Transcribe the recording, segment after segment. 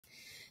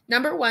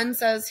Number 1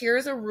 says,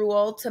 here's a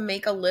rule to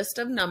make a list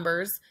of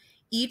numbers.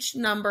 Each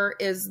number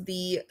is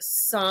the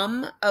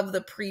sum of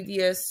the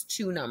previous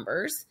 2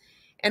 numbers.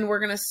 And we're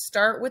going to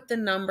start with the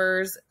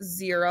numbers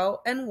 0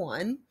 and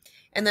 1,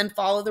 and then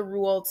follow the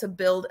rule to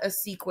build a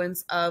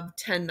sequence of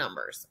 10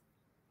 numbers.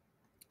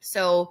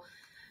 So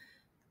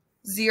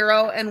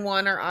 0 and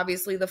 1 are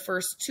obviously the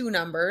first 2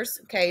 numbers.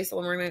 Okay, so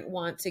we're going to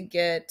want to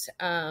get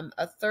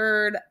a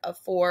third, a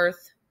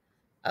fourth,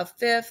 a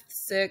fifth,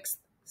 sixth,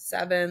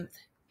 seventh,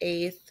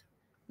 eighth,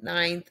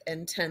 ninth,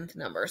 and 10th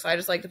number. So I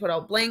just like to put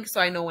out blank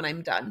so I know when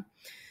I'm done.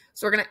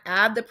 So we're going to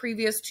add the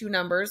previous 2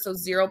 numbers. So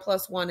 0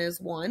 plus 1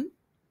 is 1.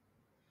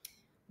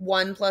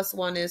 1 plus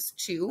 1 is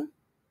 2.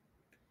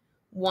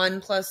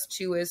 1 plus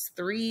 2 is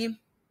 3.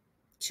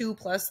 2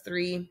 plus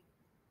 3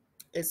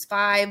 is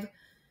 5.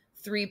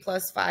 3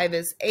 plus 5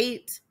 is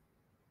 8.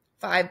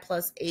 5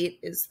 plus 8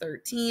 is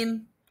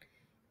 13.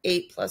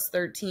 8 plus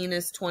 13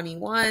 is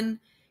 21.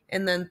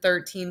 And then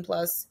 13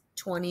 plus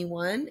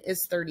 21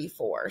 is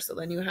 34. So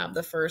then you have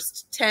the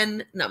first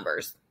 10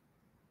 numbers.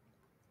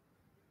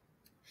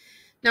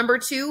 Number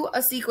 2,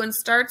 a sequence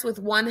starts with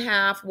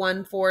 1/2,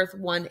 1/4,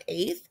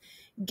 1/8.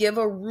 Give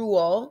a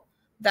rule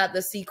that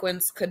the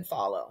sequence could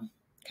follow.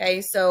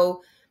 Okay,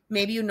 so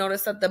maybe you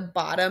notice that the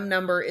bottom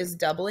number is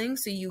doubling.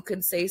 So you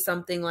could say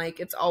something like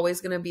it's always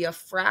going to be a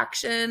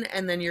fraction,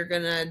 and then you're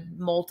going to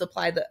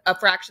multiply a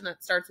fraction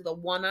that starts with a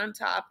 1 on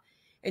top,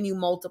 and you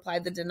multiply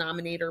the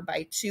denominator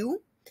by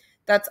 2.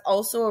 That's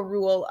also a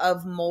rule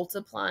of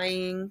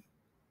multiplying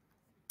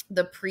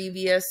the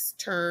previous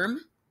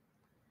term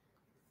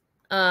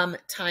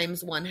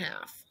times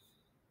 1/2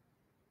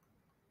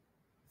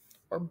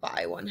 or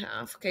by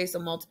 1/2. Okay, so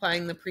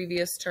multiplying the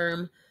previous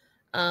term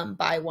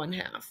by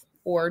 1/2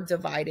 or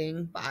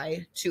dividing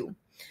by 2.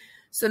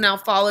 So now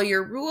follow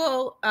your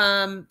rule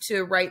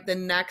to write the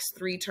next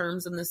 3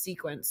 terms in the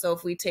sequence. So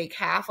if we take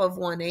half of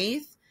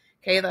 1/8,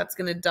 okay, that's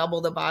going to double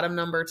the bottom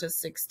number to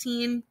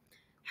 16.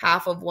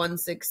 Half of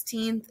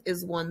 1/16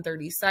 is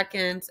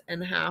 1/32,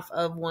 and half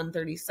of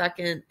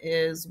 1/32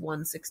 is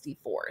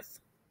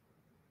 1/64.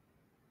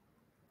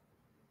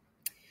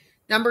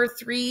 Number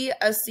 3,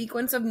 a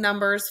sequence of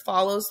numbers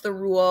follows the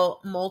rule,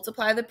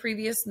 multiply the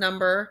previous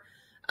number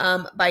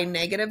by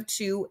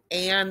 -2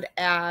 and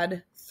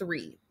add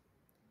 3.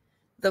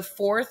 The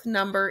 4th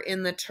number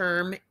in the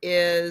term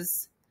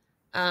is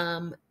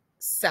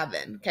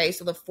 7. Okay,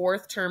 so the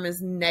 4th term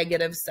is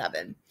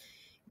 -7.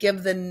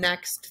 Give the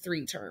next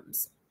 3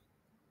 terms.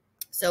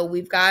 So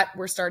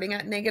we're starting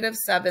at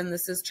 -7.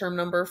 This is term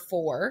number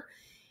 4.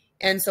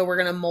 And so we're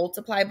going to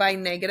multiply by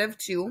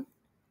 -2.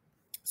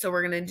 So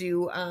we're going to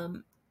do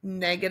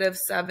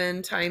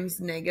 -7 times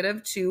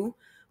 -2,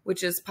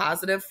 which is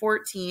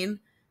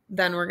 +14.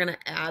 Then we're going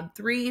to add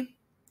 3,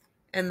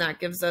 and that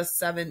gives us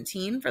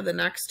 17 for the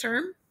next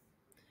term.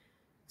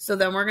 So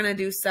then we're going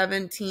to do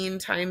 17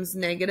 times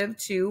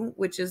 -2,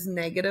 which is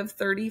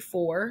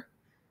 -34.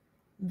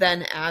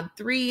 Then add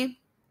 3,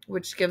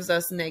 which gives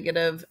us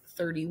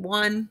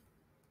 -31.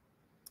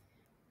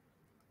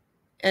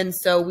 And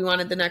so we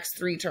wanted the next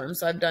 3 terms.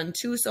 So I've done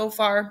 2 so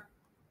far.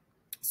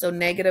 So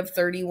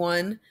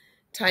 -31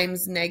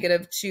 times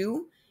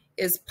 -2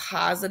 is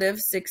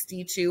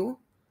 +62,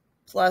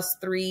 plus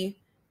 3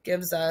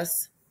 gives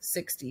us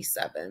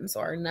 67. So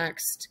our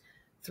next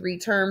 3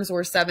 terms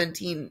were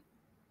 17,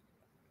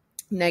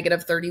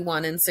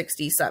 -31, and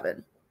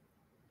 67.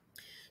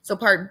 So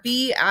part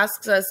B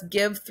asks us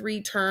give the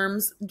 3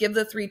 terms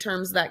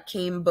that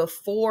came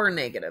before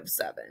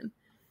 -7.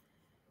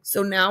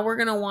 So now we're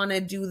going to want to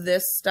do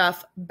this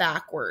stuff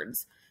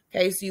backwards.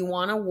 Okay, so you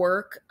want to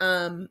work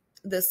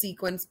the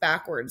sequence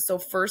backwards. So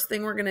first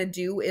thing we're going to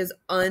do is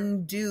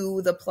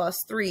undo the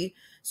 +3.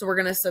 So we're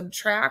going to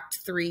subtract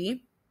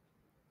 3.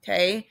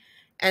 Okay,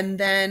 and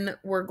then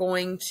we're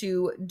going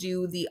to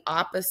do the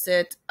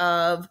opposite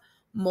of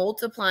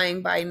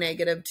multiplying by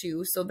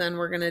 -2. So then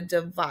we're going to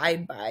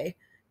divide by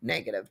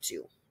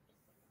 -2.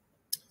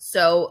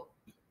 So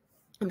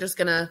I'm just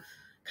going to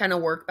kind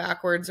of work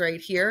backwards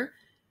right here.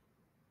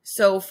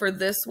 So for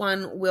this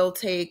one, we'll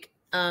take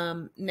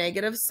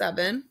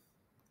 -7.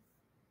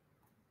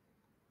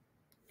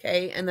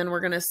 Okay, and then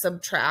we're going to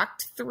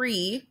subtract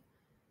 3,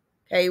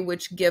 okay,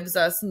 which gives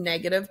us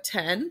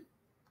 -10.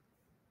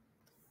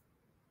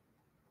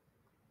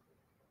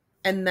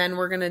 And then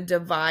we're going to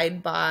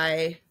divide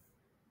by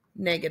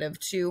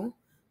 -2,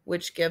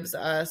 which gives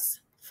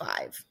us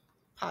 5,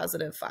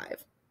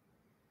 +5.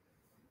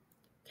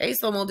 Okay,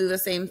 so we'll do the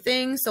same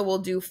thing. So we'll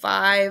do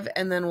 5,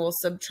 and then we'll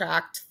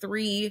subtract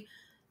 3.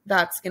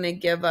 That's going to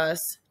give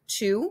us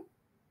 2.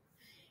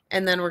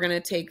 And then we're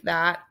going to take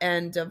that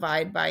and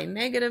divide by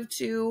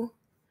 -2,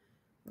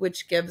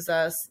 which gives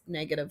us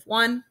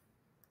 -1.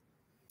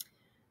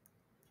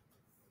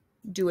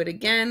 Do it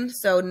again.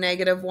 So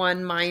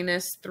 -1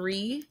 minus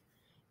 3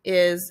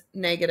 is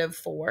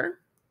 -4.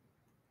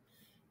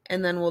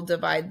 And then we'll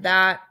divide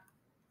that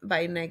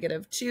by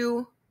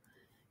 -2.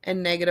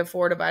 And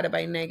 -4 divided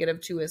by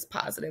 -2 is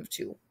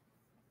 +2.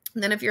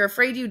 And then if you're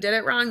afraid you did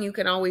it wrong, you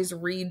can always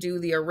redo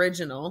the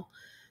original.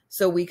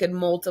 So we could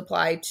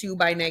multiply 2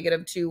 by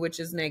 -2, which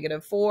is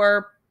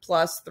 -4,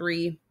 plus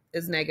 3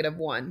 is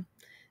 -1.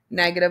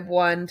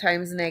 -1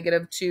 times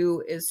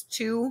 -2 is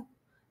 2,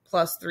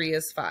 plus 3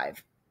 is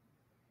 5.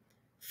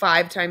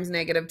 5 times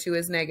 -2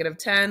 is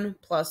 -10,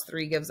 plus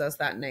 3 gives us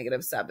that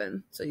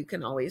 -7. So you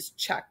can always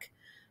check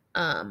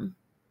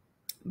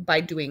by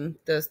doing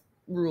the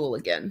rule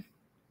again.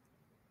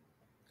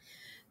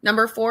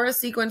 Number 4, a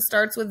sequence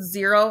starts with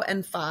 0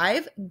 and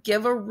 5.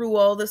 Give a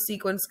rule the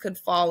sequence could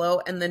follow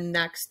in the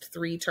next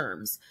 3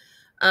 terms.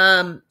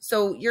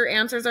 So your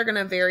answers are going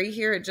to vary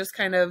here. It just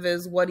kind of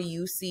is, what do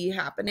you see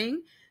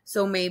happening?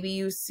 So maybe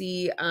you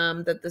see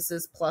that this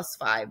is plus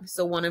 5.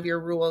 So one of your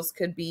rules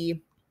could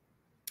be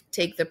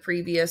take the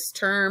previous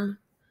term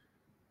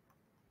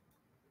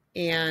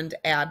and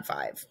add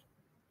 5.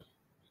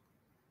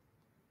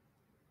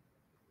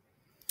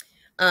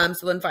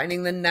 So then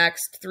finding the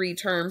next 3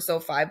 terms,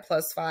 so 5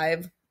 plus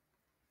 5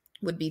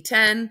 would be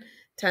 10.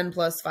 10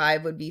 plus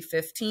 5 would be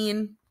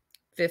 15.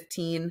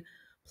 15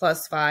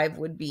 plus 5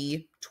 would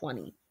be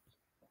 20.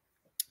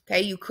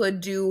 Okay, you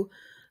could do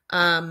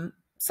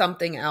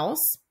something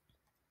else.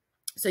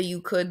 So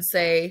you could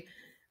say,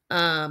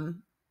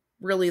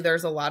 really,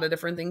 there's a lot of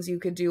different things you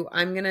could do.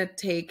 I'm going to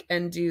take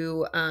and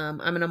do, I'm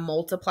going to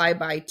multiply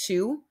by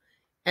 2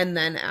 and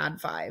then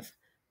add 5.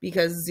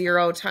 Because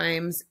 0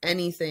 times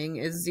anything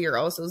is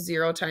 0. So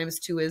 0 times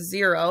 2 is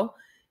 0.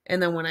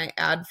 And then when I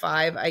add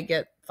 5, I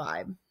get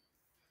 5.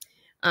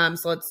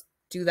 So let's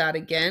do that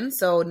again.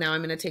 So now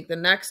I'm going to take the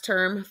next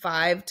term.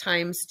 5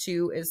 times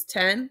 2 is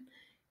 10.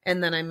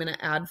 And then I'm going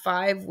to add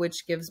 5,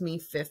 which gives me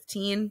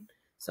 15.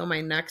 So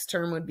my next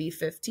term would be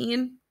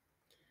 15.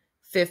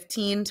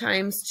 15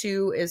 times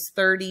 2 is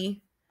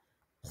 30.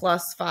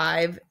 Plus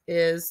 5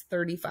 is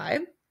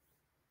 35.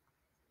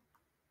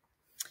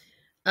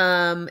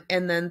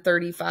 And then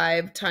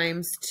 35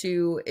 times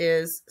 2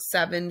 is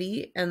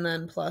 70, and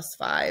then plus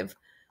 5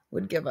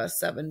 would give us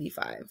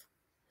 75.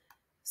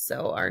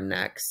 So our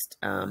next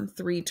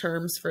 3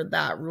 terms for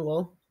that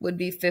rule would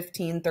be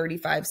 15,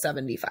 35,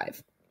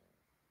 75.